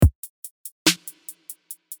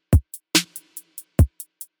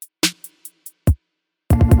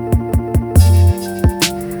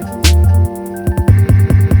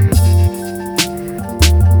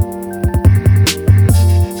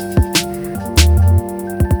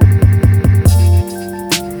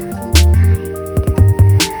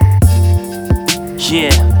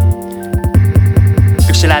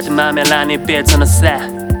맘에 Lunniebeats on the set.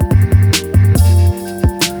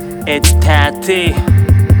 It's Tati,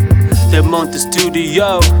 the Monte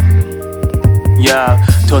Studio. Yo,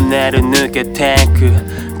 토네를 느껴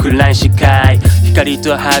탱크 굴란 시카이光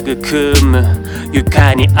と育む愉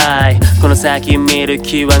快に愛この先見る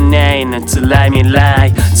気はないな辛い未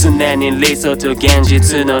来常に理想と現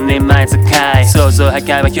実の二枚使い想像破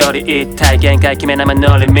壊は表裏一体限界決め生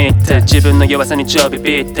のリミット自分の弱さに超ビ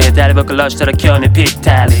ビって誰を殺したら今日にぴっ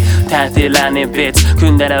たりTati Lunniebeats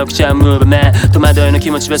組んだら起きちゃうムーブメント戸惑いの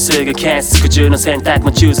気持ちはすぐ消す苦渋の選択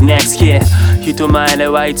も choose next year 人前で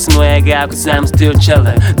はいつも笑顔 cause I'm still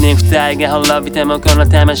chillin 肉体が滅びてもこの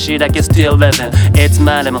魂だけ still livingいつ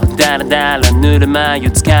までもダラダラぬるま湯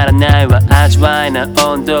浸からないわ味わいな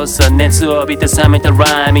温度差熱を帯びて冷めた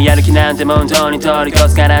ライムやる気なんて本当に通り越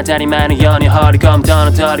すから当たり前のように放り込むど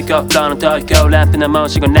の通りこどの通りこラップの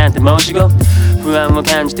申し子なんて申し子不安を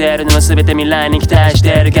感じてるのは全て未来に期待し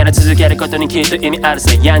てるから続けることにきっと意味ある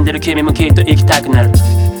さ病んでる君もきっと生きたくなる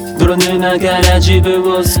泥沼から自分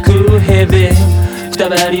を救う日々くた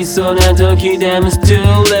ばりそうな時でも still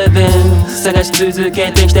living 探し続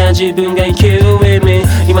けてきた自分が生きる意味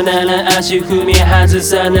今なら足踏み外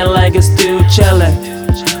さない like a still chillin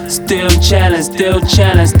Still chillin Still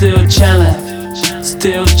chillin Still chillin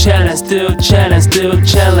Still chillin Still chillin Still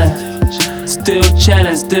chillin Still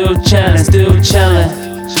chillin Still chillin Still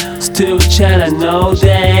chillin Still chillin all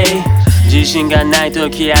day自信がない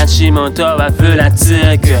時足元はふらつ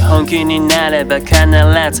く本気になれば必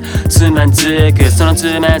ずつまずくその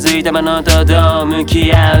つまずいたものとどう向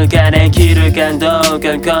き合うかできるかどう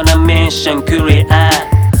かこのミッションクリア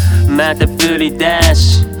また振り出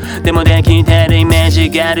しでもできてるイメージ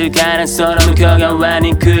があるからその向こう側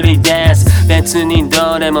に繰り出す別に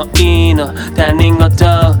どうでもいいの他人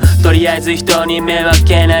事とりあえず人に迷惑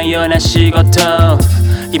けないような仕事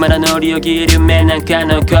今のノリを切る目なんか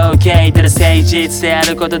の光景ただ誠実であ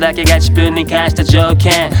ることだけが自分に課した条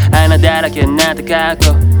件穴だらけになった過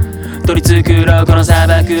去取り繕うこの砂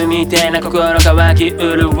漠みたいな心乾き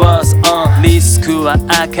潤す、リスクは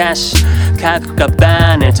証覚悟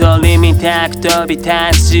バネ鳥みたく飛び立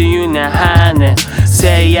つ自由な羽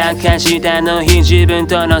制約化したの日自分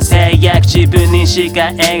との制約自分にしか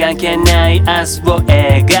描けない明日を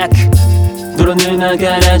描く泥沼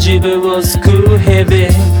から自分を救う日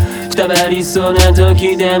々くたばりそうな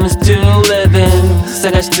時でも still living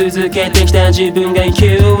探し続けてきた自分が生き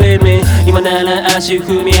る意味今なら足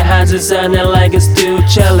踏み外さない like a still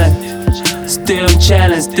chillin Still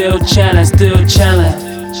chillin Still chillin Still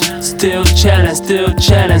chillin Still chillin Still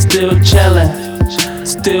chillin Still chillin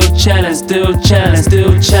Still chillin Still chillin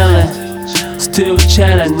Still chillin Still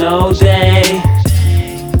chillin all day